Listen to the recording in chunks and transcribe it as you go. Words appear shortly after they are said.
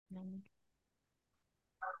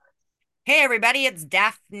Hey everybody, it's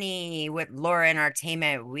Daphne with Laura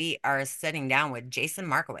Entertainment. We are sitting down with Jason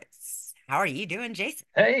Markowitz. How are you doing, Jason?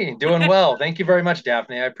 Hey, doing well. Thank you very much,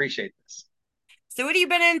 Daphne. I appreciate this. So what have you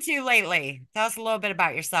been into lately? Tell us a little bit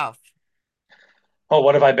about yourself. Oh,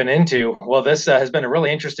 what have I been into? Well, this has been a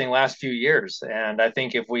really interesting last few years. And I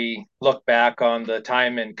think if we look back on the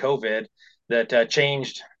time in COVID that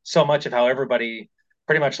changed so much of how everybody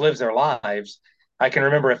pretty much lives their lives, I can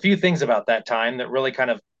remember a few things about that time that really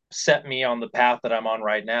kind of set me on the path that I'm on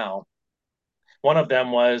right now. One of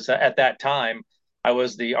them was at that time, I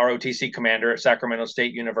was the ROTC commander at Sacramento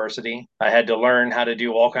State University. I had to learn how to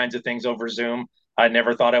do all kinds of things over Zoom. I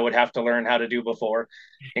never thought I would have to learn how to do before,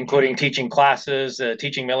 including teaching classes,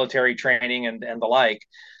 teaching military training, and the like.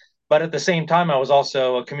 But at the same time, I was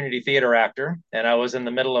also a community theater actor, and I was in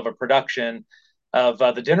the middle of a production of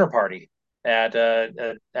the dinner party at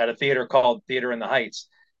a theater called Theater in the Heights.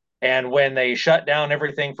 And when they shut down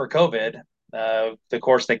everything for COVID, of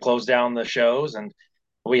course, they closed down the shows and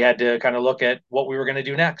we had to kind of look at what we were going to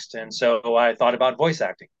do next. And so I thought about voice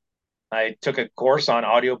acting. I took a course on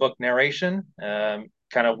audiobook narration, kind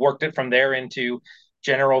of worked it from there into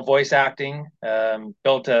general voice acting,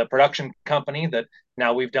 built a production company that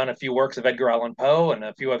now we've done a few works of Edgar Allan Poe and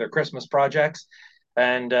a few other Christmas projects.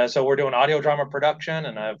 And so we're doing audio drama production,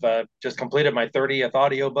 and I've just completed my 30th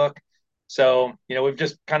audiobook. So, we've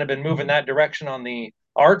just kind of been moving that direction on the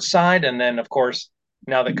art side. And then, of course,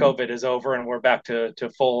 now that COVID is over and we're back to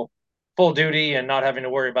full duty and not having to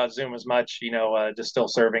worry about Zoom as much, just still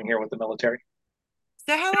serving here with the military.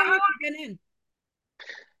 So how long have you been in?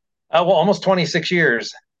 Well, almost 26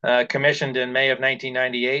 years, commissioned in May of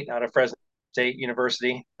 1998 out of Fresno State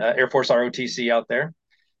University, Air Force ROTC out there.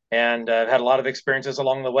 And I've had a lot of experiences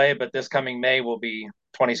along the way, but this coming May will be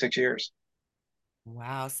 26 years.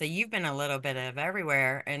 Wow, so you've been a little bit of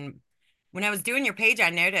everywhere. And when I was doing your page,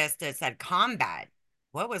 I noticed it said combat.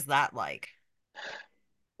 What was that like?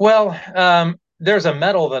 Well, there's a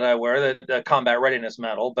medal that I wear, the combat readiness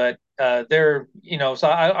medal, but so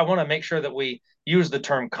I want to make sure that we use the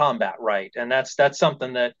term combat right, and that's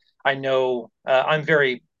something that I know I'm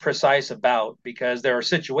very precise about because there are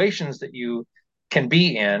situations that you can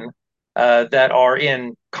be in that are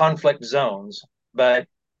in conflict zones, but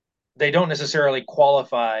they don't necessarily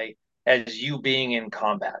qualify as you being in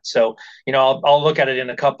combat. So, I'll look at it in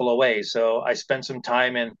a couple of ways. So I spent some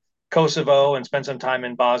time in Kosovo and spent some time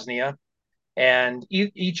in Bosnia. And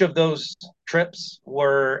each of those trips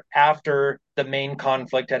were after the main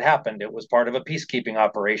conflict had happened. It was part of a peacekeeping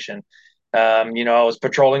operation. I was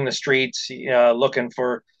patrolling the streets, looking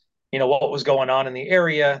for, what was going on in the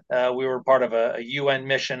area. We were part of a UN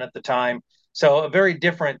mission at the time. So a very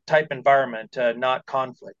different type environment, not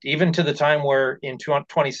conflict. Even to the time where in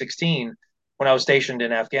 2016, when I was stationed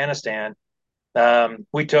in Afghanistan,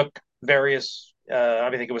 we took various, I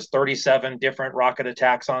think it was 37 different rocket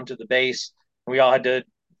attacks onto the base. We all had to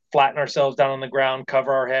flatten ourselves down on the ground,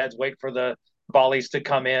 cover our heads, wait for the volleys to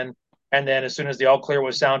come in. And then as soon as the all clear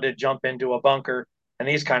was sounded, jump into a bunker and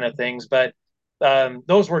these kind of things. But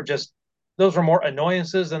those were more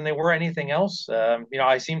annoyances than they were anything else.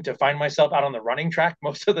 I seem to find myself out on the running track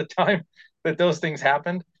most of the time that those things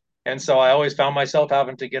happened. And so I always found myself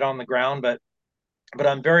having to get on the ground. But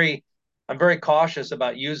I'm very cautious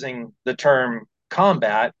about using the term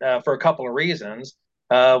combat for a couple of reasons.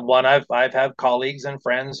 One, I've had colleagues and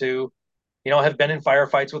friends who, have been in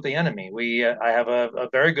firefights with the enemy. I have a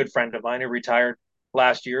very good friend of mine who retired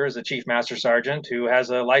last year as a chief master sergeant who has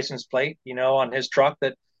a license plate, on his truck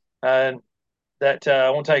uh, that I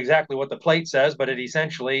won't tell you exactly what the plate says, but it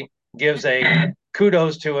essentially gives a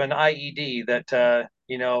kudos to an IED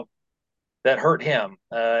that hurt him,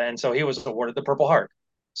 and so he was awarded the Purple Heart.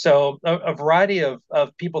 So a variety of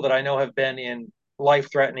people that I know have been in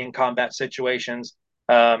life-threatening combat situations.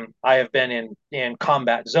 I have been in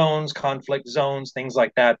combat zones, conflict zones, things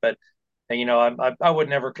like that. But I would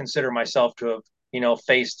never consider myself to have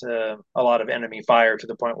faced a lot of enemy fire to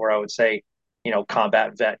the point where I would say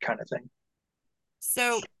combat vet kind of thing.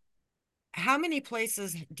 So how many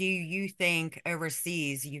places do you think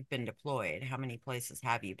overseas you've been deployed? How many places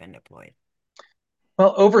have you been deployed?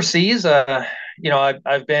 Well, overseas,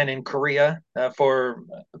 I've been in Korea for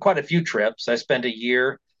quite a few trips. I spent a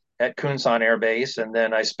year at Kunsan Air Base, and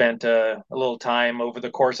then I spent a little time over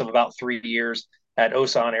the course of about 3 years at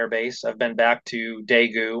Osan Air Base. I've been back to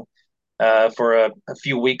Daegu for a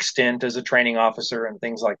few week stint as a training officer and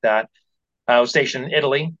things like that. I was stationed in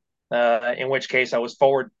Italy, in which case I was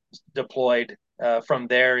forward deployed from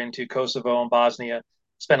there into Kosovo and Bosnia.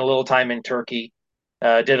 Spent a little time in Turkey,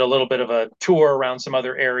 did a little bit of a tour around some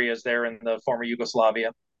other areas there in the former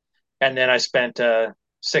Yugoslavia. and then I spent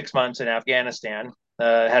 6 months in Afghanistan.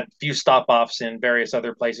 Had a few stop offs in various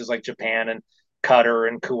other places like Japan and Qatar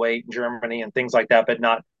and Kuwait, and Germany, and things like that, but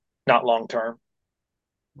not long term.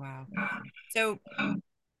 Wow. So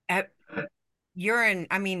uh, you're in,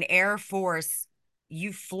 I mean, Air Force,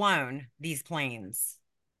 you've flown these planes.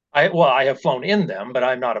 I have flown in them, but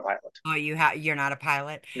I'm not a pilot. Oh, you're not a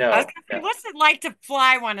pilot. I was No, gonna say, no. what's it like to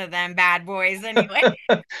fly one of them bad boys anyway?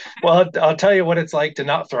 Well, I'll tell you what it's like to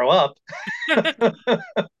not throw up.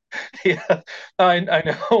 Yeah, I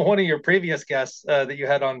know one of your previous guests that you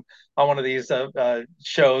had on one of these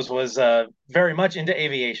shows was very much into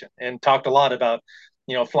aviation and talked a lot about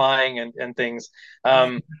flying and things.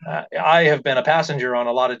 Yeah. I have been a passenger on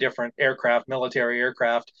a lot of different aircraft, military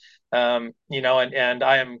aircraft. And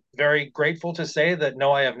I am very grateful to say that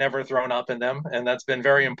no, I have never thrown up in them, and that's been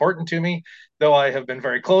very important to me. Though I have been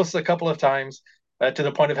very close a couple of times, to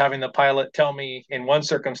the point of having the pilot tell me in one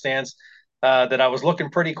circumstance that I was looking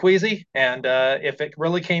pretty queasy, and if it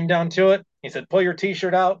really came down to it, he said, "Pull your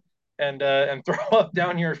T-shirt out and throw up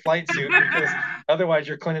down your flight suit because otherwise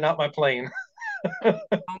you're cleaning out my plane." Oh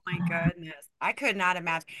my goodness. I could not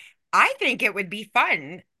imagine. I think it would be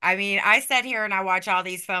fun. I mean, I sit here and I watch all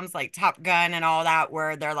these films like Top Gun and all that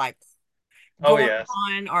where they're like Oh going yes.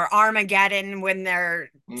 on, or Armageddon when they're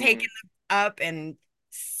Mm-hmm. taking them up and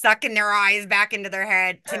sucking their eyes back into their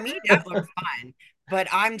head. To me, that looks fun. But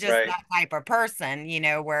I'm just Right. that type of person,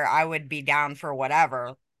 where I would be down for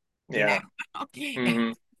whatever, you know. Yeah.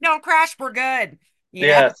 Mm-hmm. Don't crash, we're good, you know.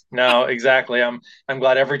 Yes. No. Exactly. I'm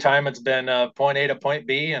glad every time it's been point A to point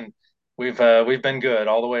B, and we've been good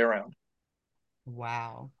all the way around.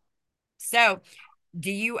 Wow. So,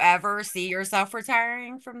 do you ever see yourself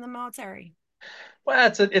retiring from the military? Well,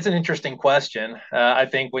 it's an interesting question. I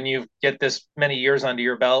think when you get this many years under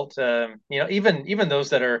your belt, even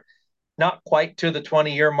those that are not quite to the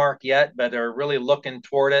 20-year mark yet, but are really looking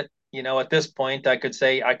toward it. At this point, I could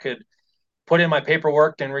say I could put in my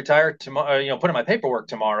paperwork and retire tomorrow. Put in my paperwork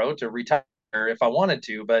tomorrow to retire if I wanted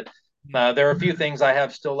to. But Yeah. there are a few things I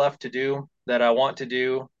have still left to do that I want to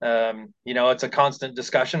do. It's a constant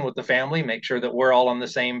discussion with the family, make sure that we're all on the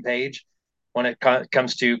same page when it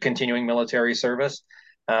comes to continuing military service.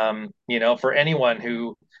 For anyone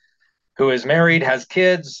who is married, has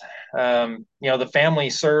kids, the family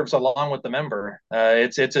serves along with the member.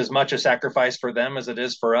 It's as much a sacrifice for them as it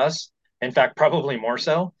is for us. In fact, probably more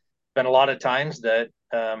so. Been a lot of times that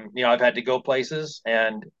I've had to go places,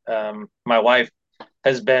 and my wife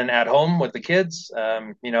has been at home with the kids.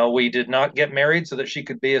 We did not get married so that she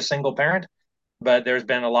could be a single parent, but there's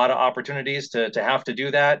been a lot of opportunities to have to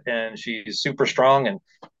do that, and she's super strong, and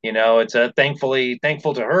it's a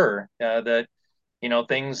thankful to her that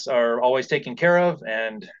things are always taken care of,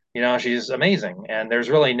 and she's amazing, and there's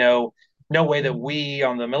really no way that we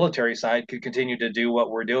on the military side could continue to do what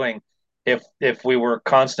we're doing if we were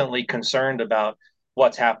constantly concerned about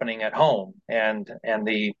what's happening at home, and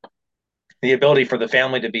the ability for the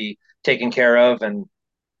family to be taken care of, and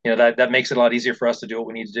that makes it a lot easier for us to do what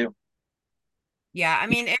we need to do. Yeah, I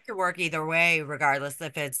mean, it could work either way, regardless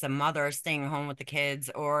if it's the mother staying home with the kids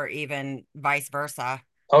or even vice versa,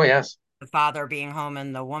 Oh yes, the father being home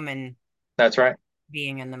and the woman that's right.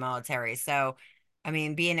 being in the military. So, I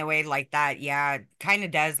mean, being away like that, yeah, kind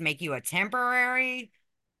of does make you a temporary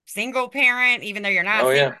single parent, even though you're not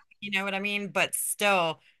Oh single, yeah. you know what I mean? But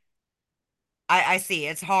still, I see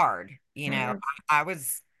it's hard. Mm-hmm. I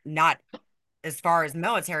was not as far as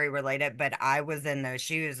military related, but I was in those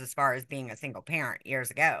shoes as far as being a single parent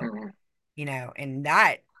years ago, Mm-hmm. and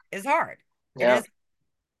that is hard. It Yeah. is,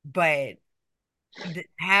 but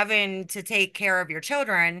having to take care of your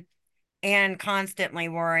children and constantly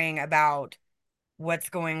worrying about what's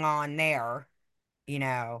going on there, you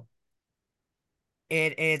know,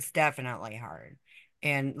 it's definitely hard.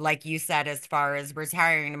 And like you said, as far as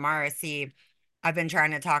retiring tomorrow, see, I've been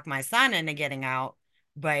trying to talk my son into getting out,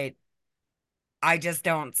 but I just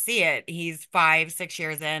don't see it. He's 5, 6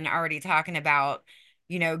 years in, already talking about,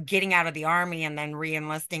 getting out of the army and then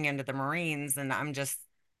re-enlisting into the Marines. And I'm just,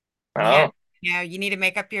 man, Oh. you need to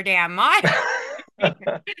make up your damn mind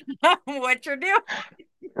what you're doing.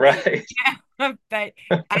 Right. But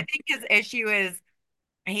I think his issue is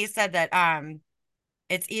he said that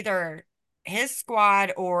it's either his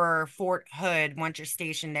squad or Fort Hood, once you're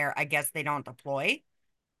stationed there, I guess they don't deploy,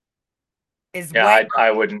 is Yeah, what.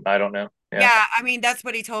 I wouldn't. I don't know. Yeah. Yeah, I mean, that's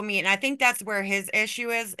what he told me. And I think that's where his issue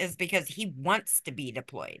is because he wants to be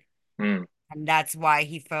deployed. Mm. And that's why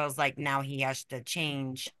he feels like now he has to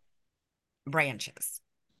change branches.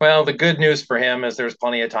 Well, the good news for him is there's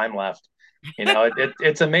plenty of time left.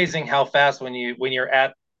 It's amazing how fast when you're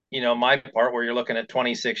at my part where you're looking at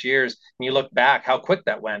 26 years and you look back how quick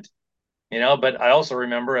that went. But I also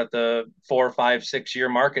remember at the 4, 5, 6 year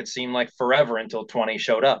mark, it seemed like forever until 20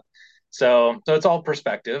 showed up. So it's all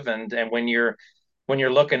perspective. And when you're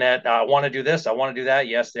looking at, I want to do this, I want to do that.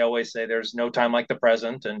 Yes, they always say there's no time like the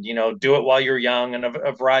present, and do it while you're young, and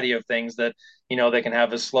a variety of things that they can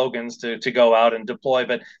have as slogans to go out and deploy.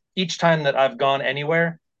 But each time that I've gone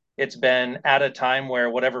anywhere, it's been at a time where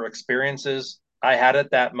whatever experiences I had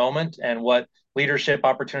at that moment and what leadership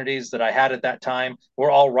opportunities that I had at that time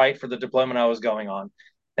were all right for the deployment I was going on.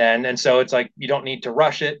 And so it's like you don't need to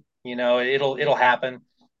rush it. It'll happen.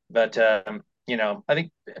 But I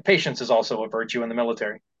think patience is also a virtue in the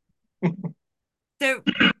military. So,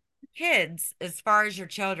 kids, as far as your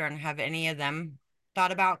children, have any of them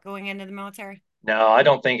thought about going into the military? No, I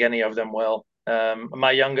don't think any of them will.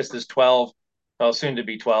 My youngest is 12, well, soon to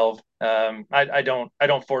be 12. I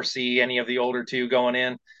don't foresee any of the older two going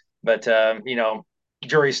in, but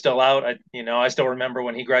jury's still out. I still remember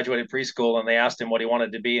when he graduated preschool and they asked him what he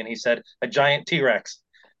wanted to be, and he said a giant T-Rex.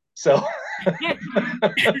 So,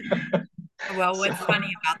 Well, so what's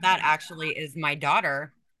funny about that actually is my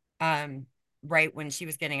daughter, um, right when she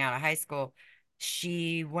was getting out of high school,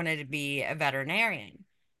 she wanted to be a veterinarian.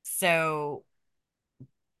 So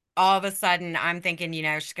all of a sudden, I'm thinking,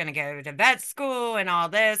 she's going to go to vet school and all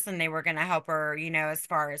this, and they were going to help her, as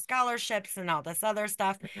far as scholarships and all this other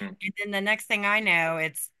stuff. mhm, And then the next thing I know,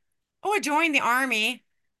 oh, I joined the army.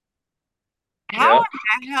 How yeah,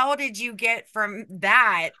 in the hell did you get from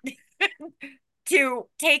that to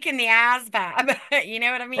taking the ASVAB? You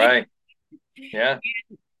know what I mean? right, yeah,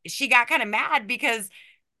 She got kind of mad because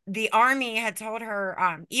the army had told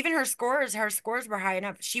her, even her scores were high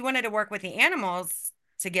enough. She wanted to work with the animals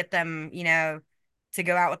to get them, to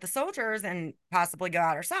go out with the soldiers and possibly go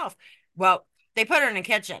out herself. Well, they put her in a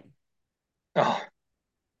kitchen. oh,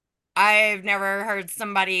 I've never heard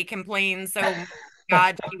somebody complain so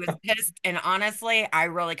God she was pissed. And honestly, I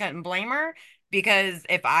really couldn't blame her because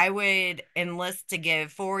if I would enlist to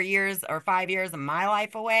give 4 years or 5 years of my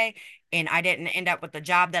life away and I didn't end up with the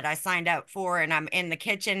job that I signed up for and I'm in the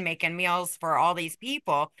kitchen making meals for all these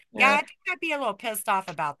people, yeah, I yeah, think I'd be a little pissed off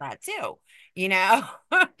about that too, you know?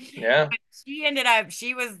 But yeah,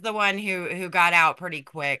 she was the one who got out pretty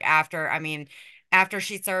quick after, I mean, after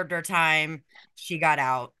she served her time, she got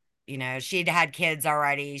out. She'd had kids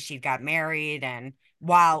already. She'd got married and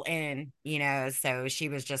while in, so she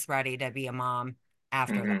was just ready to be a mom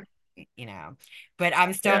after hmm, that. But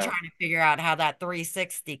I'm still yeah, trying to figure out how that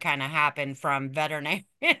 360 kind of happened from veterinarian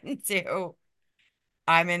to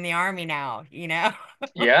I'm in the army now.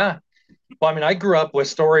 yeah. Well, I mean, I grew up with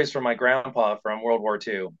stories from my grandpa from World War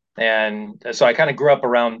II. And so I kind of grew up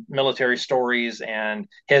around military stories and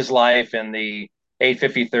his life in the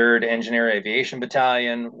 853rd Engineer Aviation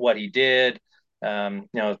Battalion, what he did,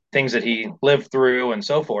 things that he lived through and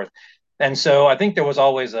so forth. And so I think there was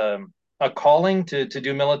always a calling to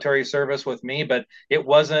do military service with me, but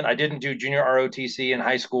I didn't do junior ROTC in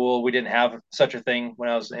high school. We didn't have such a thing when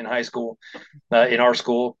I was in high school, in our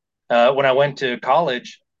school. When I went to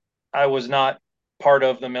college, I was not part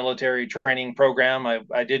of the military training program.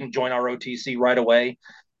 I didn't join ROTC right away.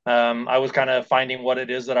 I was kind of finding what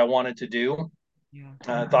it is that I wanted to do.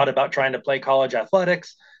 Yeah. Thought about trying to play college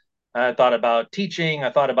athletics. I thought about teaching.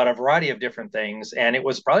 I thought about a variety of different things. And it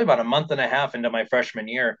was probably about a month and a half into my freshman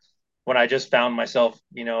year when I just found myself,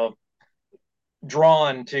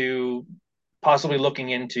 drawn to possibly looking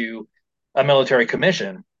into a military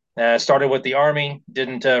commission. Started with the Army,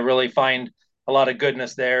 didn't really find a lot of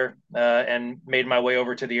goodness there, and made my way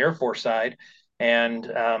over to the Air Force side. And,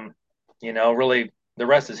 really the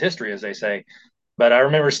rest is history, as they say. But I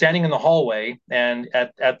remember standing in the hallway, and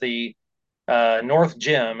at the North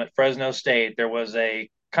Gym at Fresno State, there was a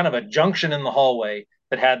kind of a junction in the hallway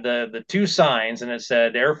that had the two signs, and it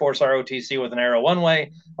said Air Force ROTC with an arrow one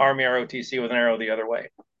way, Army ROTC with an arrow the other way.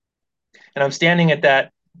 And I'm standing at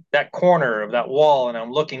that corner of that wall, and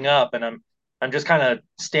I'm looking up, and I'm just kind of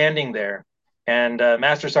standing there. And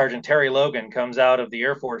Master Sergeant Terry Logan comes out of the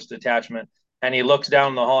Air Force detachment, and he looks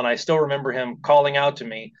down the hall, and I still remember him calling out to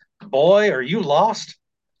me, "Boy, are you lost?"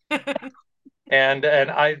 And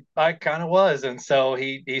I kind of was. And so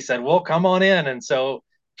he said, "Well, come on in." And so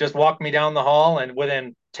just walked me down the hall, and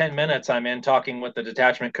within 10 minutes I'm in talking with the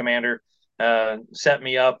detachment commander. Set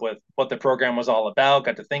me up with what the program was all about,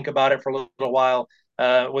 got to think about it for a little while.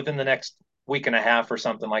 Within the next week and a half or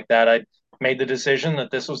something like that, I made the decision that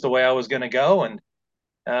this was the way I was going to go, and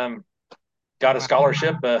um, got a Wow.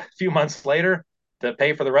 scholarship a few months later to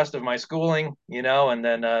pay for the rest of my schooling, and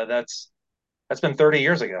then that's been 30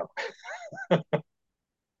 years ago.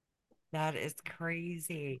 That is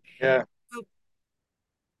crazy. Yeah. So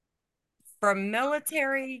from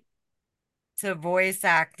military to voice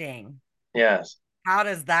acting, Yes. how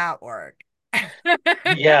does that work?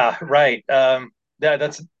 Yeah. Right.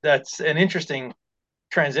 That's an interesting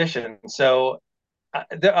transition. So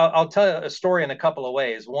I'll tell you a story in a couple of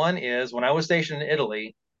ways. One is when I was stationed in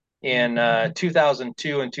Italy in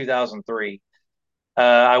 2002 and 2003.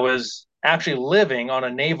 I was actually living on a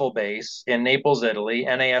naval base in Naples, Italy,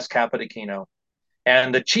 NAS Capodichino,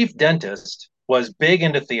 and the chief dentist was big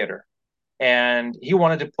into theater, and he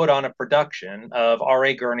wanted to put on a production of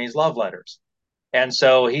R.A. Gurney's Love Letters. And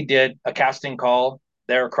so he did a casting call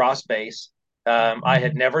there across base. I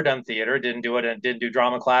had never done theater, didn't do it, and didn't do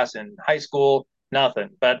drama class in high school, nothing.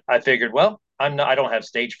 But I figured, well, I don't have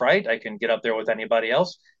stage fright. I can get up there with anybody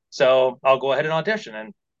else. So I'll go ahead and audition.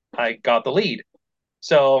 And I got the lead.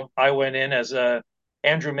 So I went in as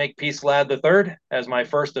Andrew Makepeace Lad the Third as my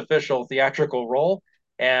first official theatrical role,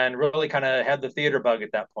 and really kind of had the theater bug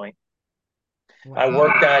at that point. I Wow.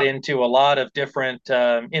 worked that into a lot of different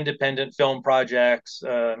independent film projects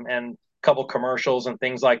and a couple commercials and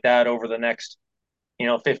things like that over the next,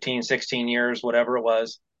 15, 16 years, whatever it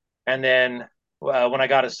was. And then when I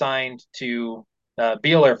got assigned to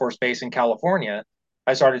Beale Air Force Base in California,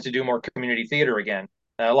 I started to do more community theater again,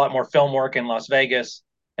 a lot more film work in Las Vegas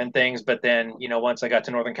and things. But then, once I got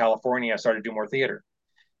to Northern California, I started to do more theater.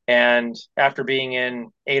 And after being in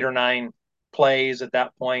 8 or 9 plays at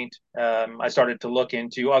that point, I started to look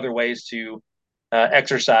into other ways to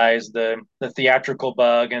exercise the theatrical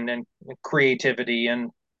bug and then creativity and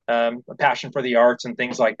a passion for the arts and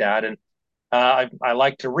things like that. And I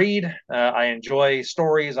like to read. I enjoy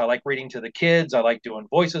stories. I like reading to the kids. I like doing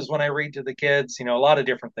voices when I read to the kids. A lot of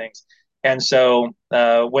different things. And so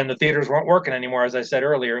when the theaters weren't working anymore, as I said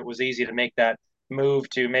earlier, it was easy to make that move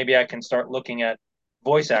to maybe I can start looking at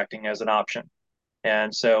voice acting as an option.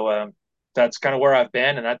 And so that's kind of where I've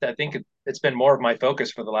been, and I think it's been more of my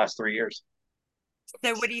focus for the last 3 years.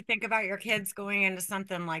 So what do you think about your kids going into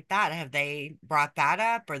something like that? Have they brought that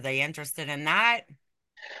up? Are they interested in that?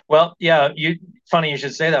 Well, yeah, funny you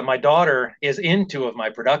should say that. My daughter is in 2 of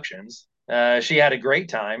my productions. She had a great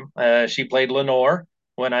time. She played Lenore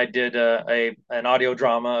when I did an audio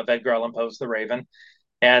drama of Edgar Allan Poe's The Raven.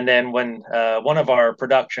 And then when one of our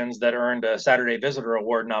productions that earned a Saturday Visitor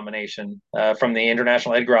Award nomination from the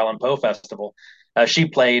International Edgar Allan Poe Festival, she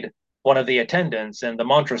played one of the attendants in the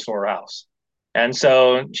Montresor House. And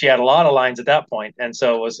so she had a lot of lines at that point, and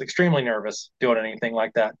so was extremely nervous doing anything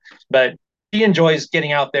like that. But she enjoys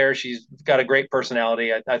getting out there. She's got a great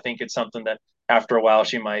personality. I think it's something that after a while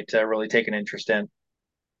she might really take an interest in.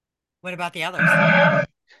 What about the others?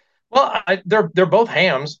 Well, they're both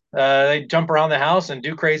hams. They jump around the house and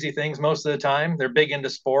do crazy things most of the time. They're big into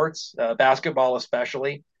sports, basketball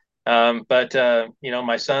especially. But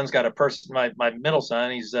my son's got a person. My middle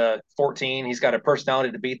son, he's 14. He's got a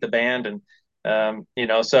personality to beat the band, and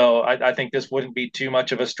so I think this wouldn't be too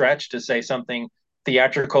much of a stretch to say something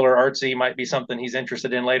theatrical or artsy might be something he's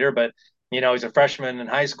interested in later. But he's a freshman in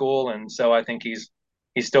high school, and so I think he's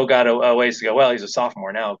still got a ways to go. Well, he's a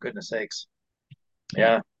sophomore now. Goodness sakes.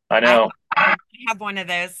 Yeah, I I know. I have one of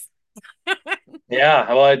those.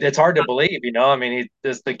 Yeah, well, it's hard to believe, I mean,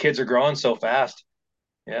 the kids are growing so fast.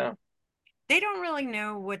 Yeah. They don't really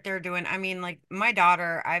know what they're doing. I mean, like my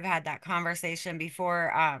daughter, I've had that conversation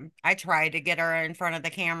before. I tried to get her in front of the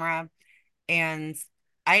camera, and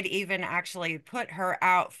I'd even actually put her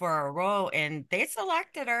out for a role, and they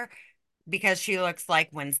selected her because she looks like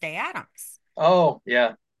Wednesday Addams. Oh,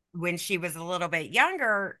 yeah, When she was a little bit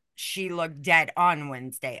younger, she looked dead on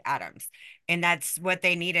Wednesday Addams. And that's what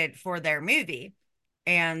they needed for their movie.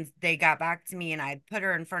 And they got back to me and I put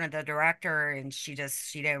her in front of the director and she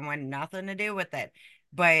didn't want nothing to do with it.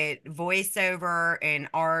 But voiceover and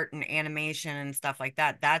art and animation and stuff like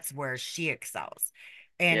that, that's where she excels.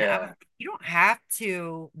 And I was yeah. like, you don't have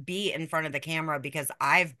to be in front of the camera because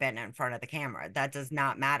I've been in front of the camera. That does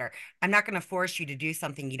not matter. I'm not going to force you to do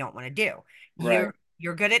something you don't want to do. Right.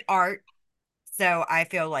 You're good at art, so I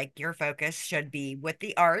feel like your focus should be with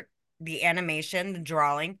the art, the animation, the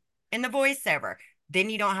drawing, and the voiceover. Then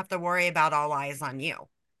you don't have to worry about all eyes on you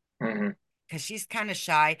Hmm. because she's kind of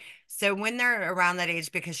shy. So when they're around that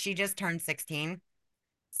age, because she just turned 16,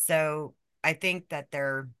 so I think that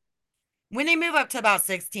when they move up to about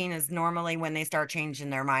 16 is normally when they start changing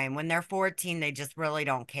their mind. When they're 14, they just really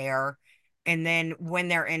don't care. And then when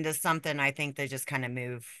they're into something, I think they just kind of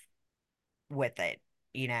move with it,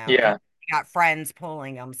 and Yeah, got friends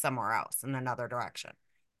pulling them somewhere else in another direction.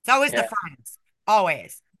 It's always the yeah, friends,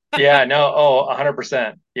 always. yeah. No,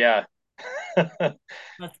 100%. Yeah.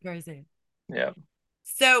 That's crazy. Yeah.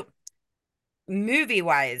 So movie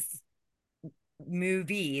wise,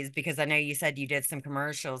 movies, because I know you said you did some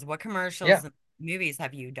commercials. What Yeah. commercials and movies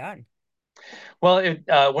have you done? Well,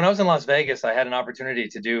 when I was in Las Vegas, I had an opportunity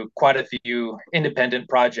to do quite a few independent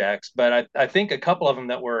projects, but I think a couple of them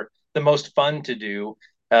that were the most fun to do.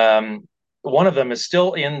 Um, One of them is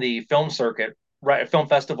still in the film circuit, right, film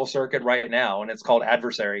festival circuit right now, and it's called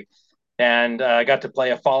Adversary. And I got to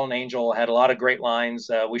play a fallen angel. Had a lot of great lines.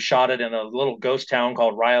 We shot it in a little ghost town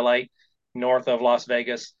called Rhyolite, north of Las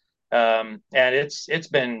Vegas, and it's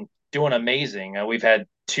been doing amazing. We've had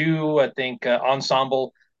two, I think,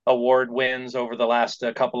 ensemble award wins over the last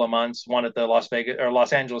couple of months. One at the Las Vegas or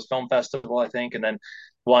Los Angeles Film Festival, I think, and then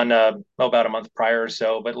one about a month prior or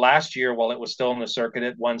so. But last year, while it was still in the circuit,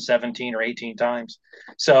 it won 17 or 18 times.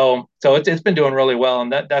 So it's been doing really well,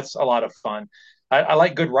 and that's a lot of fun. I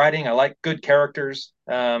like good writing. I like good characters.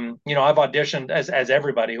 I've auditioned as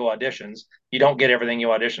everybody who auditions. You don't get everything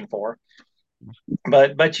you audition for,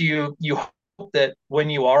 but you hope that when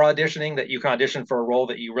you are auditioning, that you can audition for a role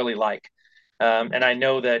that you really like. And I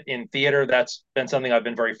know that in theater, that's been something I've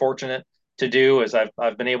been very fortunate to do. Is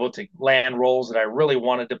I've been able to land roles that I really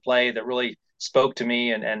wanted to play, that really spoke to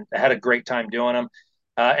me, and had a great time doing them.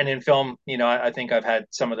 And in film, I think I've had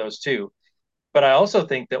some of those too. But I also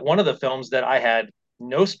think that one of the films that I had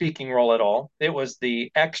no speaking role at all, it was the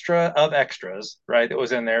extra of extras, right? That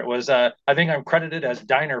was in there. It was, I think I'm credited as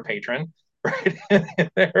diner patron, right?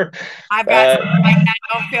 there. I've got Uh, something like that.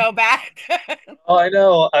 Don't feel bad. oh, I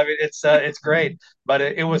know. I mean, it's great, but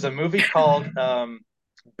it was a movie called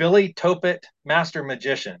Billy Topet, Master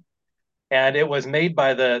Magician, and it was made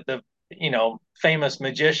by the famous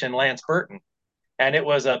magician Lance Burton, and it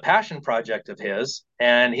was a passion project of his,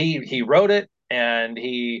 and he wrote it and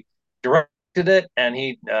he directed it, and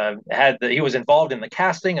he was involved in the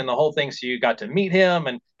casting and the whole thing, so you got to meet him,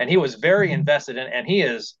 and he was very invested in, and he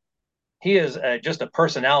is just a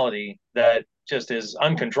personality that just is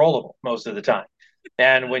uncontrollable most of the time.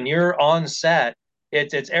 And when you're on set,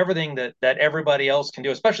 it's everything that everybody else can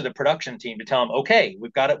do, especially the production team, to tell them, okay,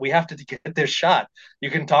 we've got it, we have to get this shot. You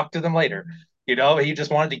can talk to them later. He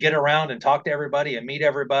just wanted to get around and talk to everybody and meet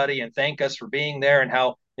everybody and thank us for being there and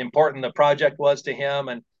how important the project was to him.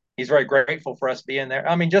 And he's very grateful for us being there.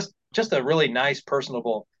 I mean, just a really nice,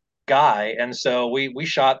 personable guy. And so we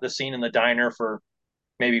shot the scene in the diner for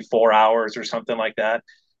maybe 4 hours or something like that.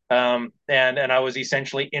 And I was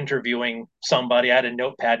essentially interviewing somebody. I had a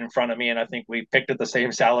notepad in front of me, and I think we picked at the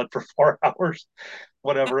same salad for 4 hours,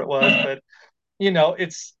 whatever it was. But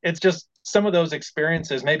it's just some of those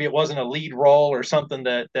experiences. Maybe it wasn't a lead role or something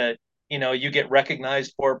that you get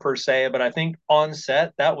recognized for per se, but I think on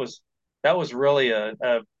set that was really a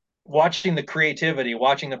watching the creativity,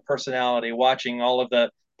 watching the personality, watching all of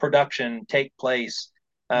the production take place.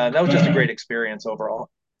 That was just a great experience overall.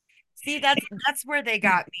 See, that's where they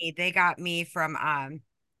got me. They got me from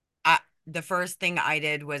the first thing I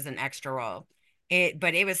did was an extra role.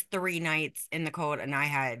 But it was 3 nights in the cold and I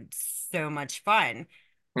had so much fun.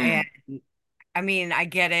 And Mm, I mean, I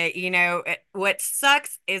get it. What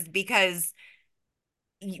sucks is because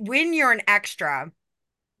when you're an extra,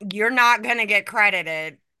 you're not going to get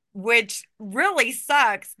credited, which really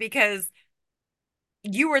sucks because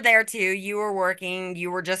you were there too. You were working,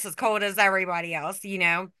 you were just as cold as everybody else,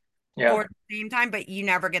 yeah, for the same time, but you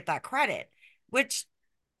never get that credit, which,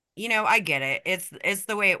 I get it. It's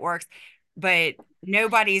the way it works, but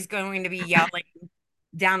nobody's going to be yelling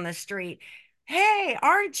down the street, "Hey,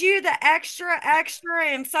 aren't you the extra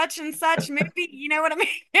in such and such movie?" You know what I mean?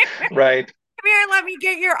 Come right. here, let me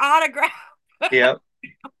get your autograph. Yeah,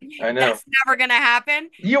 I know. That's never gonna happen.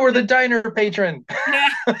 You were the diner patron. Yeah,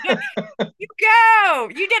 you go.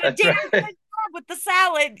 You did a That's damn good right. job with the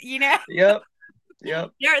salad. Yep,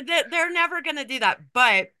 yep. They're never gonna do that,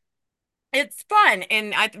 but it's fun,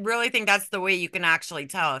 and I really think that's the way you can actually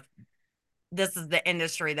tell if this is the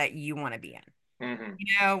industry that you want to be in.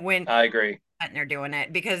 Hmm. When I agree. they're doing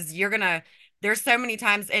it, because there's so many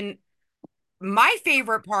times, and my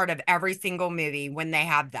favorite part of every single movie when they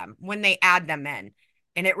add them in,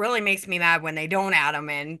 and it really makes me mad when they don't add them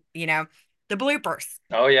in, the bloopers.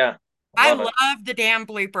 Oh yeah, I love it. love the damn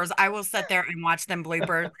bloopers. I will sit there and watch them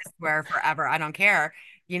bloopers, I swear, forever. I don't care,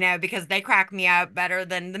 because they crack me up better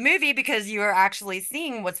than the movie because you are actually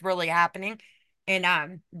seeing what's really happening.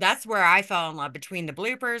 And that's where I fell in love between the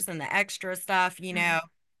bloopers and the extra stuff. I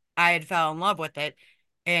had fell in love with it.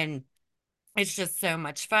 And it's just so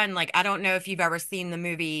much fun. Like, I don't know if you've ever seen the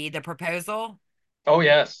movie The Proposal. Oh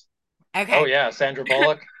yes. Oh Okay. yeah, Sandra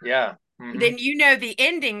Bullock. Yeah. Hmm. Then the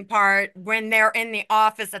ending part when they're in the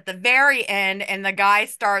office at the very end and the guy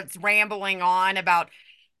starts rambling on about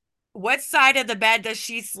what side of the bed does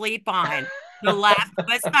she sleep on? The left,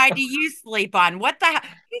 what side do you sleep on? What the hell?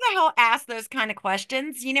 Who the hell asks those kind of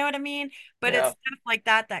questions? You know what I mean? But it's Yeah. stuff like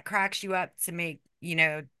that that cracks you up to make,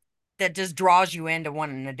 that just draws you into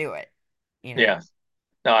wanting to do it, you know. Yeah.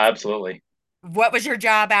 No, absolutely. What was your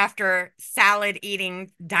job after salad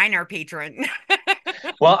eating diner patron?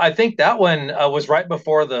 Well, I think that one was right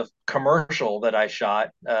before the commercial that I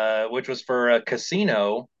shot, which was for a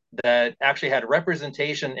casino that actually had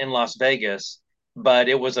representation in Las Vegas, but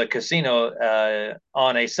it was a casino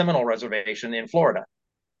on a Seminole reservation in Florida.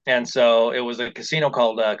 And so it was a casino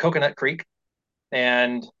called Coconut Creek,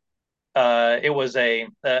 and it was a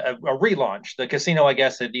relaunch. The casino, I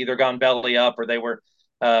guess, had either gone belly up or they were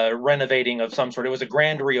renovating of some sort. It was a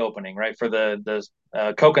grand reopening, right, for the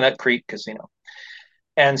Coconut Creek Casino.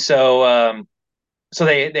 And so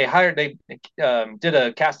they hired they did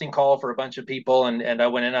a casting call for a bunch of people, and I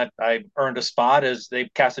went in. I earned a spot as they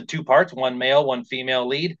casted two parts, one male, one female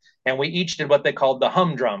lead, and we each did what they called the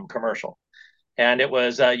humdrum commercial. And it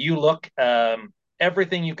was you look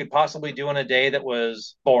everything you could possibly do in a day that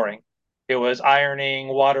was boring. It was ironing,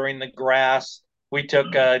 watering the grass. We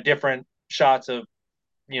took different shots of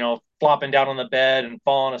flopping down on the bed and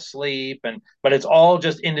falling asleep, and but it's all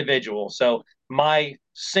just individual. So my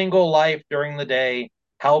single life during the day,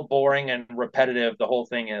 how boring and repetitive the whole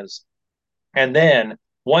thing is. And then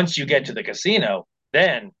once you get to the casino,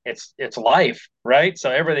 then it's life, right? So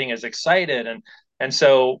everything is excited, and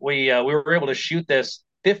so we were able to shoot this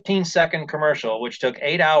 15-second commercial, which took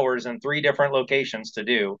 8 hours in three different locations to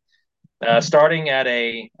do, starting at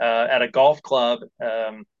a golf club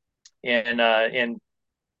in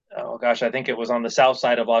oh gosh, I think it was on the south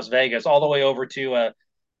side of Las Vegas, all the way over to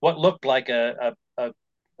what looked like a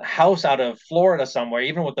house out of Florida somewhere,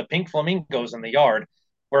 even with the pink flamingos in the yard,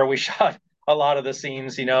 where we shot a lot of the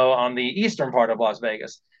scenes, on the eastern part of Las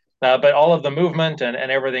Vegas. But all of the movement and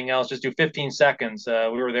everything else, just do 15 seconds.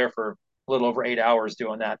 We were there for a little over 8 hours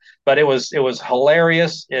doing that, but it was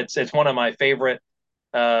hilarious. It's one of my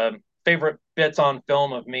uh, favorite bits on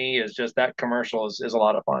film of me is just that commercial is a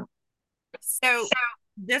lot of fun. So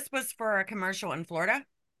this was for a commercial in Florida.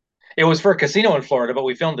 It was for a casino in Florida, but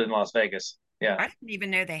we filmed it in Las Vegas. Yeah. I didn't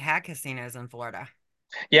even know they had casinos in Florida.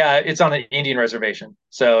 Yeah, it's on an Indian reservation.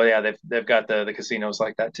 So yeah, they've got the casinos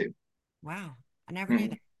like that too. Wow, I never knew Hmm.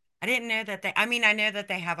 that. I didn't know that I mean, I know that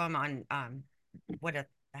they have them on what the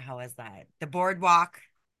hell is that? The boardwalk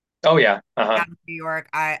Oh yeah. Uh-huh. down in New York.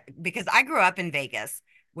 Because I grew up in Vegas,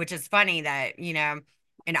 which is funny that,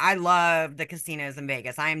 and I love the casinos in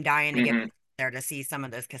Vegas. I am dying to get Hmm. there to see some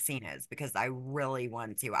of those casinos because I really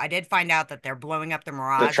want to. I did find out that they're blowing up the The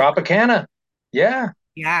Mirage. Tropicana. Yeah,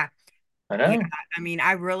 Yeah. I Yeah. know. I mean,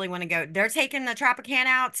 I really want to go. They're taking the Tropicana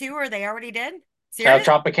out too, or they already did? Serious?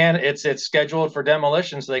 Tropicana, it's scheduled for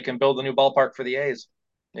demolition so they can build a new ballpark for the A's.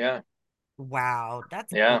 Yeah. Wow,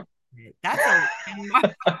 that's Yeah. bullshit. That's a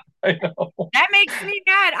I know. that makes me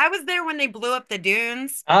mad. I was there when they blew up the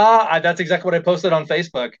dunes. That's exactly what I posted on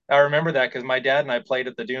Facebook. I remember that because my dad and I played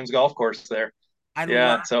at the Dunes golf course there. I love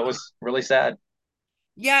Yeah, so it was really sad.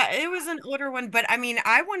 Yeah, it was an older one, but I mean,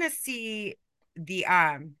 I want to see the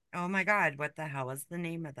oh my God, what the hell is the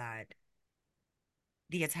name of that?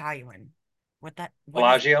 The Italian one. What is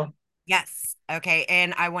Bellagio. Yes. Okay,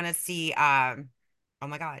 and I want to see oh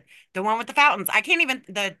my God, the one with the fountains. I can't even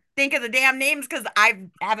think of the damn names because I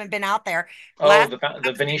haven't been out there. Oh, Last the I was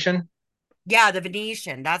there. Venetian. Yeah, the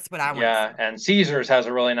Venetian. That's what I want to see. Yeah, and Caesars has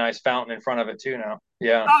a really nice fountain in front of it too now.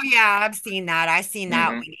 Yeah. Oh yeah, I've seen that. I seen that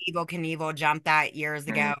Hmm. when Evil Knievel jumped that years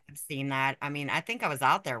Hmm. ago. I've seen that. I mean, I think I was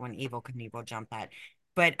out there when Evil Knievel jumped that.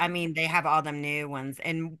 But I mean, they have all them new ones.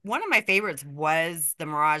 And one of my favorites was the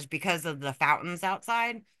Mirage because of the fountains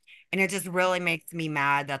outside. And it just really makes me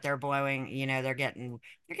mad that they're blowing, they're getting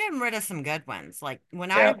rid of some good ones. Like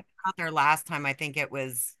when I Yeah. was out there last time, I think it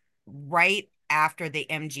was right after the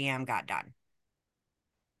MGM got done.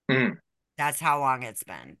 Hmm. That's how long it's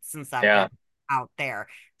been since I've been Yeah. out there.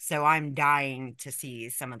 So I'm dying to see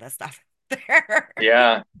some of the stuff there.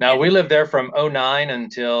 Yeah. Now we lived there from '09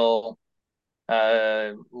 until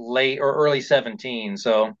late or early 17,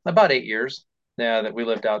 so about 8 years. Yeah, that we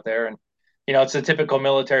lived out there, and it's a typical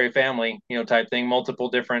military family, type thing. Multiple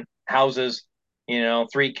different houses,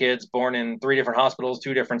 three kids born in three different hospitals,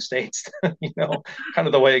 two different states. Kind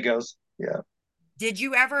of the way it goes. Yeah. Did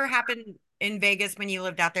you ever happen in Vegas when you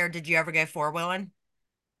lived out there? Did you ever go four-wheeling?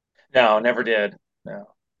 No, never did. No.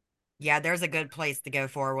 Yeah, there's a good place to go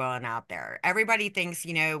four-wheeling out there. Everybody thinks,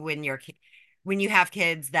 when you have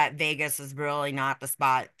kids that Vegas is really not the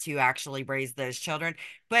spot to actually raise those children.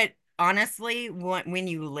 But honestly, when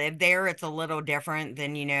you live there, it's a little different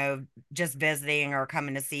than, just visiting or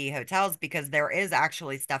coming to see hotels because there is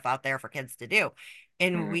actually stuff out there for kids to do.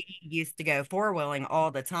 And Mhm. we used to go four-wheeling all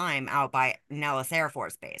the time out by Nellis Air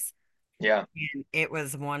Force Base. Yeah. And it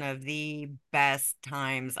was one of the best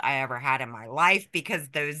times I ever had in my life because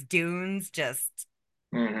those dunes just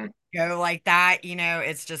Hmm. go like that.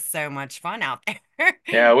 It's just so much fun out there.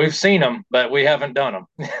 Yeah, we've seen them, but we haven't done Oh,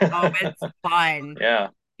 them. it's fun. Yeah.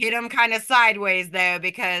 Hit them kind of sideways though,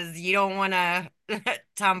 because you don't want to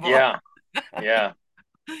tumble, Yeah. Yeah,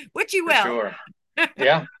 which you for will. sure.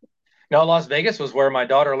 Yeah. No, Las Vegas was where my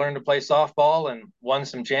daughter learned to play softball and won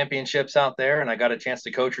some championships out there, and I got a chance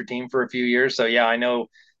to coach her team for a few years. So yeah, I know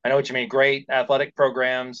what you mean. Great athletic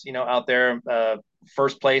programs, out there.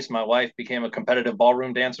 First place, my wife became a competitive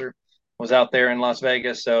ballroom dancer, was out there in Las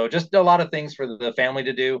Vegas. So just a lot of things for the family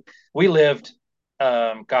to do. We lived,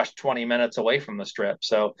 20 minutes away from the Strip.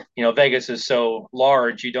 So Vegas is so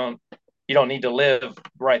large, you don't need to live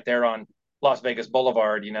right there on Las Vegas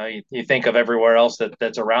Boulevard. You think of everywhere else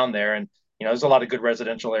that's around there, and there's a lot of good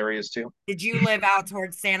residential areas too. Did you live out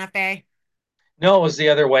towards Santa Fe? No, it was the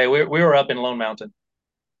other way. We were up in Lone Mountain.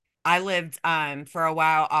 I lived for a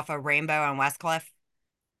while off of Rainbow and Westcliff.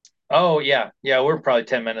 Oh yeah, yeah. We're probably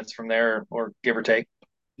 10 minutes from there, or give or take.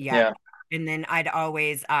 Yep. Yeah. And then I'd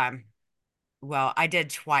always well, I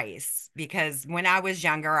did twice because when I was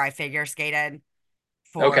younger, I figure skated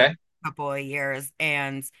for a Okay. couple of years.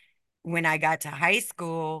 And when I got to high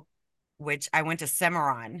school, which I went to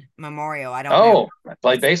Cimarron Memorial, I don't know. Oh, I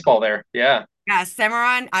played baseball there. Yeah. Yeah,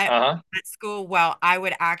 Cimarron, Uh-huh. at school, well, I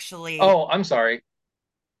would actually, Oh, I'm sorry.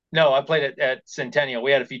 No, I played at Centennial.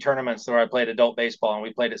 We had a few tournaments where I played adult baseball, and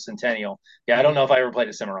we played at Centennial. Yeah, I don't know if I ever played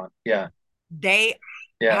at Cimarron. Yeah. they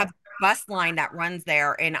Yeah. have a bus line that runs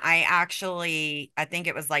there. And I think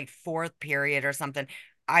it was like fourth period or something.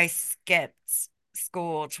 I skipped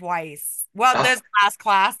school twice. Well, those last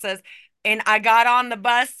classes, and I got on the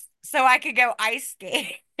bus so I could go ice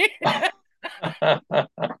skate.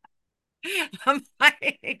 I'm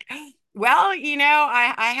like, well,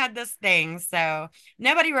 I had this thing, so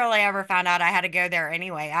nobody really ever found out I had to go there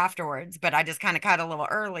anyway afterwards, but I just kind of cut a little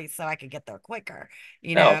early so I could get there quicker,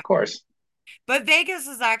 you No, know. of course. But Vegas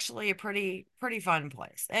is actually a pretty fun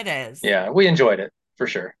place. It is. Yeah, we enjoyed it for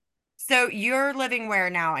sure. So you're living where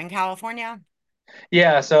now? In California?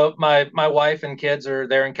 Yeah, so my wife and kids are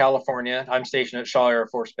there in California. I'm stationed at Shaw Air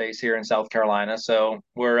Force Base here in South Carolina. So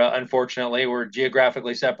we're unfortunately we're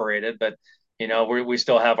geographically separated, but we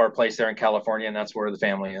still have our place there in California, and that's where the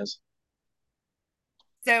family is.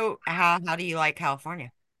 So how do you like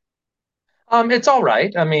California? It's all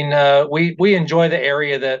right. I mean, we enjoy the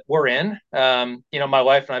area that we're in. My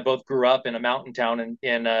wife and I both grew up in a mountain town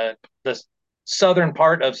in the southern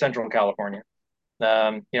part of Central California.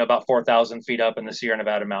 About 4,000 feet up in the Sierra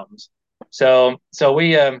Nevada mountains. So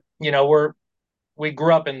we grew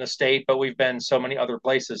up in the state, but we've been so many other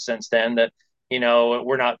places since then that we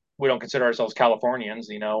don't consider ourselves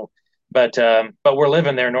Californians, but we're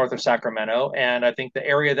living there north of Sacramento, and I think the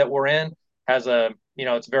area that we're in has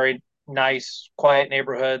it's a very nice, quiet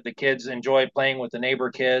neighborhood. The kids enjoy playing with the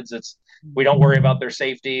neighbor kids. We don't worry about their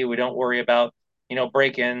safety. We don't worry about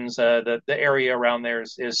break-ins. The area around there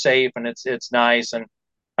is safe, and it's nice, and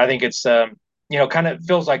I think it's kind of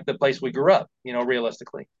feels like the place we grew up,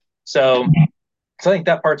 realistically. Yeah. So I think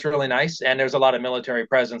that part's really nice, and there's a lot of military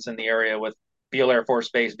presence in the area with Beale Air Force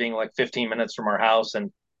Base being like 15 minutes from our house,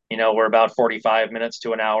 and we're about 45 minutes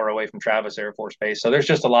to an hour away from Travis Air Force Base. So there's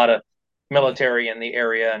just a lot of Yeah. military in the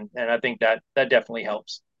area, and I think that definitely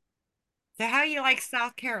helps. So how you like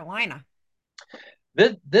South Carolina?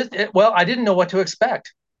 Well, I didn't know what to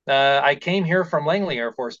expect. I came here from Langley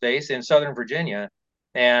Air Force Base in Southern Virginia,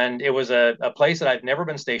 and it was a place that I've never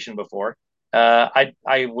been stationed before. I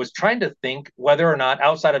was trying to think whether or not,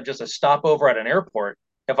 outside of just a stopover at an airport,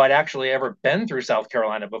 if I'd actually ever been through South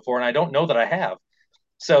Carolina before, and I don't know that I have.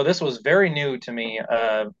 So this was very new to me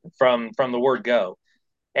from the word go,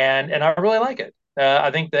 and I really like it. I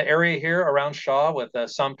think the area here around Shaw with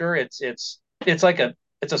Sumter, it's like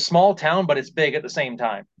it's a small town, but it's big at the same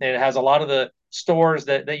time. It has a lot of the stores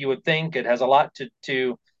that you would think. It has a lot to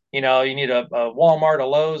you need a Walmart, a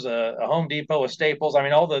Lowe's, a Home Depot, a Staples. I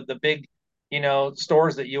mean, all the big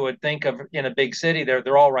stores that you would think of in a big city.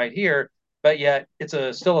 They're all right here, but yet it's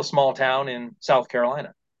still a small town in South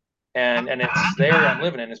Carolina, and it's the area I'm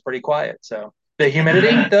living in is pretty quiet. So the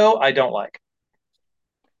humidity though, I don't like.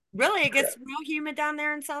 Really, it Yeah. gets real humid down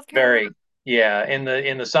there in South Carolina. Very, yeah. In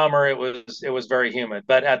the summer, it was very humid,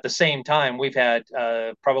 but at the same time, we've had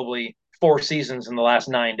probably 4 seasons in the last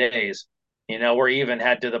 9 days. We're even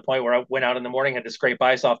had to the point where I went out in the morning, had to scrape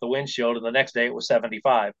ice off the windshield, and the next day it was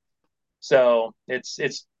 75. So it's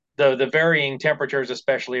the varying temperatures,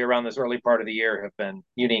 especially around this early part of the year, have been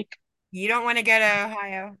unique. You don't want to go to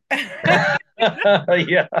Ohio.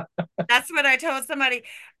 Yeah. That's what I told somebody.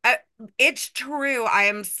 Uh, it's true. I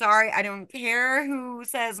am sorry. I don't care who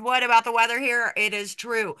says what about the weather here. It is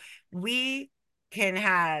true. We can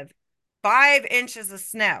have 5 inches of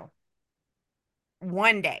snow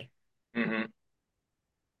one day, Hmm.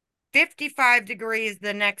 55 degrees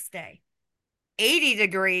the next day, 80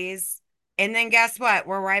 degrees, and then guess what?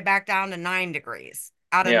 We're right back down to 9 degrees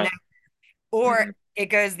out of Yeah. no. Or Hmm. it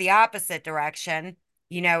goes the opposite direction.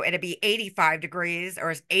 It'll be 85 degrees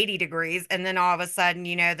or 80 degrees. And then all of a sudden,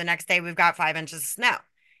 the next day we've got 5 inches of snow.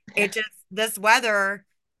 This weather,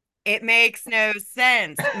 it makes no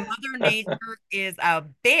sense. Mother Nature is a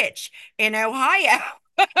bitch in Ohio.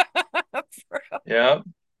 Yeah.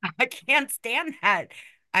 I can't stand that.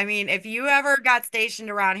 I mean, if you ever got stationed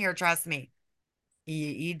around here, trust me,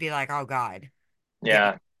 you'd be like, oh God, get me,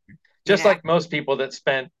 Yeah. you Just know. like most people that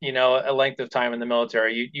spent, a length of time in the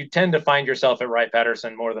military, you tend to find yourself at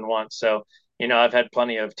Wright-Patterson more than once. So, I've had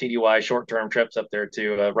plenty of TDY short-term trips up there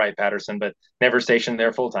to Wright-Patterson, but never stationed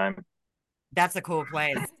there full time. That's a cool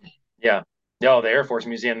place. Yeah. Oh, the Air Force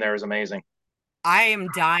Museum there is amazing. I am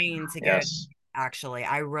dying to go, Yes. actually.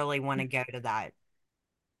 I really want to go to that.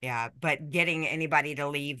 Yeah, but getting anybody to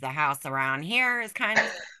leave the house around here is kind of,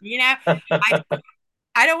 I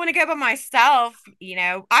I don't want to go by myself.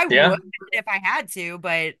 I Yeah. would if I had to,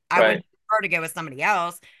 but I would Right. prefer to go with somebody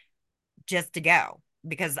else just to go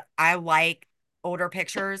because I like older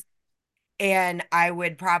pictures and I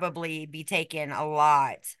would probably be taking a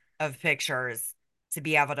lot of pictures to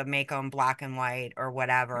be able to make them black and white or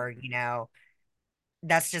whatever.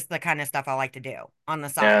 That's just the kind of stuff I like to do on the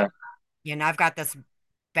side. Yeah. I've got this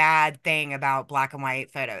bad thing about black and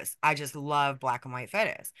white photos. I just love black and white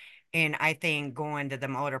photos. And I think going to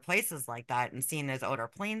them older places like that and seeing those older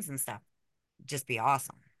planes and stuff just be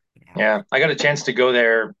awesome. Yeah. I got a chance to go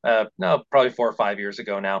there, no, probably 4 or 5 years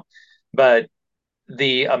ago now. But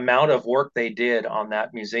the amount of work they did on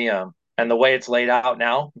that museum and the way it's laid out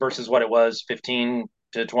now versus what it was 15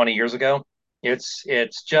 to 20 years ago, it's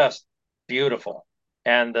just beautiful.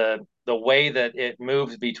 And the way that it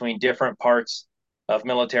moves between different parts of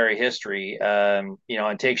military history, and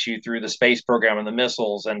takes you through the space program and the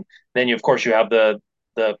missiles, and then of course you have the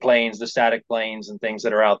planes, the static planes, and things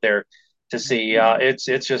that are out there to see. It's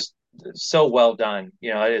just so well done.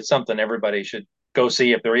 It's something everybody should go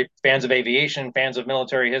see if they're fans of aviation, fans of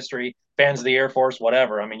military history, fans of the Air Force,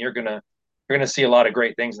 whatever. I mean, you're gonna see a lot of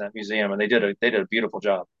great things in that museum, and they did a beautiful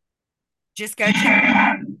job. Just go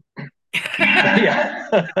check Yeah.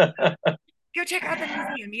 go check out the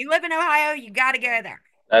museum. You live in Ohio, you got to go there.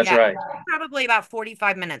 That's Yeah, right. probably about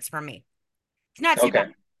 45 minutes from me. It's not too bad.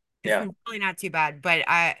 Okay. It's Yeah. really not too bad, but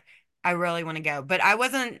I really want to go. But I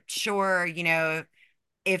wasn't sure,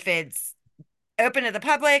 if it's open to the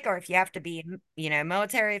public or if you have to be,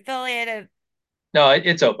 military affiliated. No,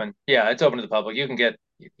 it's open. Yeah, it's open to the public. You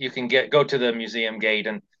can get go to the museum gate,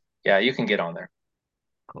 and yeah, you can get on there.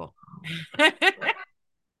 Cool.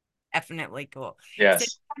 Definitely cool. So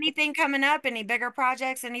Yes. anything coming up, any bigger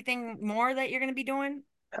projects, anything more that you're going to be doing?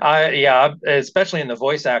 Yeah, especially in the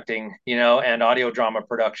voice acting, and audio drama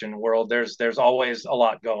production world, there's always a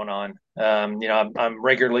lot going on. I'm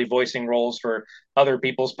regularly voicing roles for other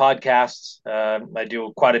people's podcasts. I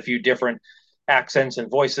do quite a few different accents and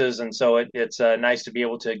voices, and so it's nice to be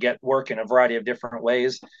able to get work in a variety of different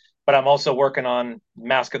ways. But I'm also working on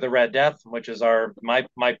Mask of the Red Death, which is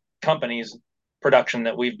my company's production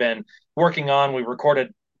that we've been working on. We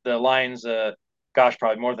recorded the lines, gosh,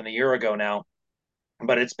 probably more than a year ago now,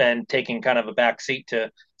 but it's been taking kind of a back seat to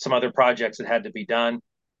some other projects that had to be done.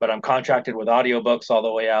 But I'm contracted with audiobooks all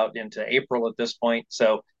the way out into April at this point.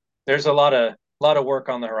 So there's a lot of work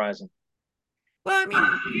on the horizon. Well, I mean,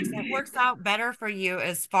 I guess it works out better for you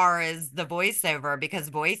as far as the voiceover because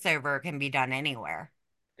voiceover can be done anywhere.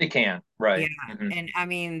 It can, Yeah. right. Mm-hmm. And I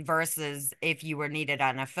mean, versus if you were needed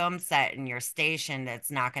on a film set in your station, it's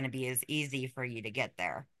not going to be as easy for you to get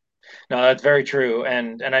there. No, that's very true.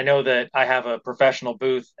 And I know that I have a professional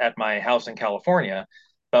booth at my house in California,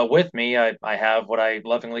 but with me, I have what I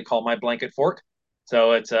lovingly call my blanket fort.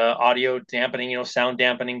 So it's audio dampening, sound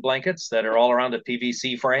dampening blankets that are all around a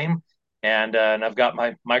PVC frame, and I've got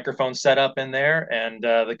my microphone set up in there, and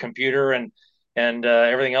the computer and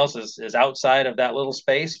everything else is outside of that little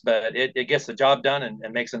space, but it gets the job done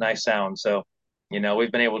and makes a nice sound. So,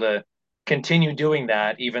 we've been able to continue doing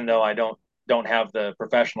that, even though I don't have the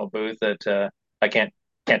professional booth that I can't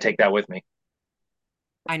take that with me.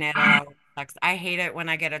 I know. Sucks. I hate it when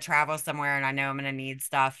I get to travel somewhere and I know I'm gonna need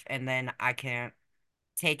stuff and then I can't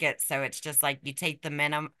take it. So it's just like you take the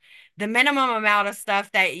minimum amount of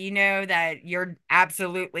stuff that you know that you're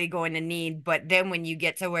absolutely going to need, but then when you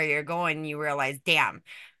get to where you're going, you realize, damn,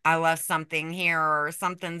 I left something here or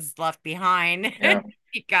something's left behind. Yeah,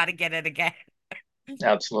 You got to get it again.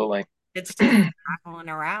 absolutely. It's just traveling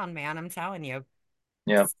around, man. I'm telling you.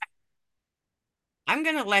 Yeah. I'm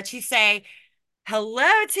gonna let you say hello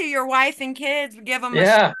to your wife and kids. Give them a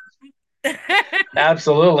Yeah,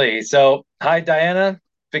 absolutely. So, hi, Diana,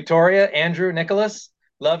 Victoria, Andrew, Nicholas.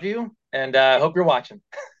 Love you, and hope you're watching.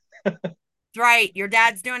 right. Your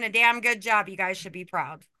dad's doing a damn good job. You guys should be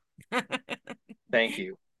proud. Thank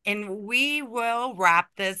you. And we will wrap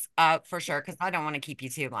this up for sure because I don't want to keep you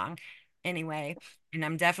too long. Anyway, and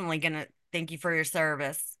I'm definitely going to thank you for your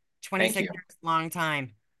service. Thank 26 you. years, long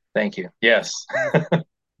time. Thank you. Yes.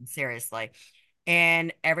 Seriously.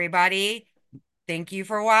 And everybody, thank you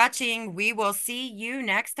for watching. We will see you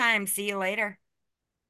next time. See you later.